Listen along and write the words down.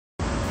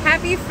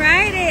Happy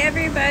Friday,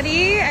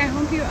 everybody. I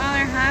hope you all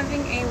are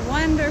having a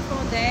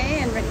wonderful day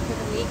and ready for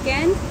the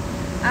weekend.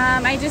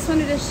 I just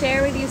wanted to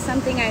share with you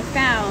something I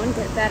found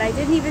that I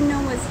didn't even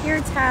know was here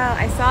till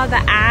I saw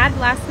the ad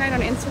last night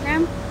on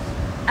Instagram.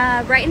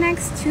 Right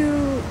next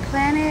to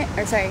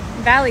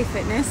Valley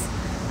Fitness,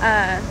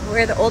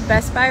 where the old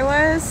Best Buy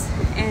was,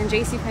 and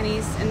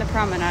JCPenney's in the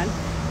promenade.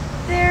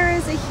 There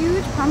is a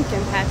huge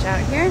pumpkin patch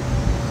out here.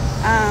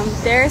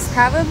 There's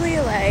probably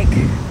like,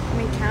 let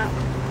me count,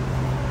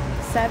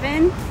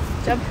 7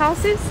 jump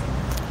houses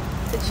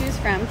to choose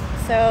from.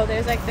 So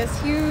there's like this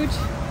huge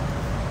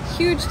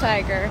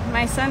tiger.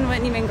 My son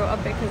wouldn't even go up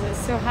it because it's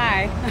so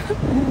high.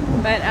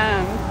 But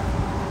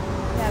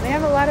yeah, they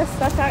have a lot of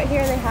stuff out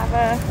here. They have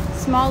a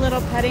small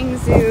little petting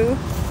zoo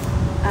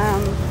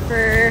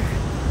for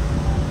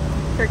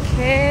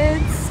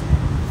kids.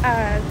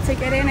 To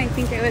get in, I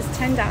think it was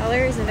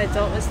 $10. An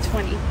adult was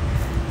 $20.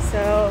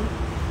 So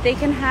they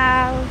can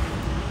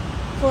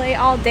play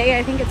all day.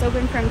 I think it's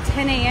open from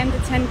 10 a.m. to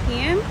 10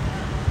 p.m.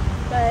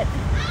 But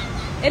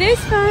it is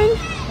fun.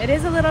 It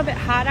is a little bit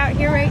hot out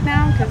here right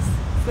now because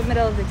it's the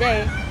middle of the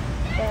day.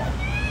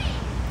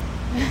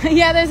 But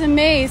yeah, there's a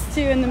maze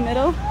too in the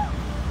middle.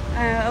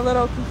 A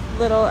little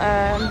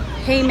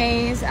hay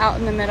maze out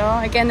in the middle.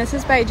 Again, this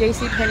is by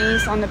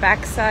JCPenney's on the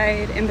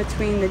backside in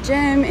between the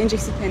gym and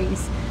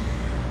JCPenney's.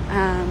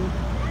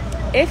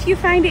 If you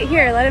find it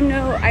here, let them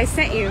know I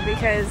sent you,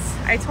 because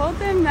I told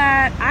them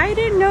that I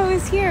didn't know it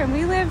was here and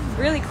we live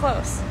really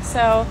close.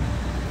 So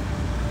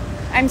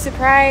I'm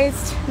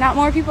surprised not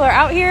more people are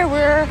out here.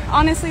 We're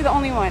honestly the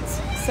only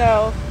ones.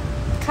 So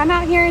come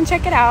out here and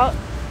check it out.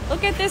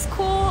 Look at this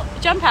cool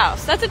jump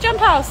house. That's a jump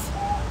house.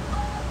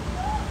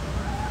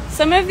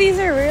 Some of these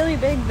are really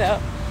big though.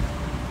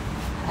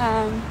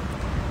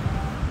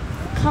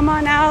 Come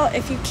on out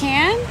if you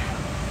can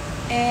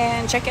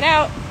and check it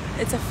out.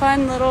 It's a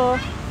fun little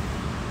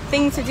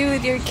thing to do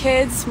with your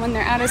kids when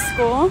they're out of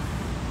school,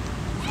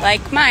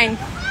 like mine.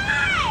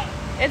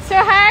 It's so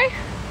high?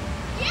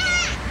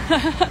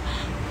 Yeah.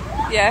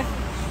 Yeah.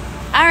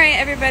 All right,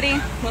 everybody.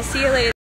 We'll see you later.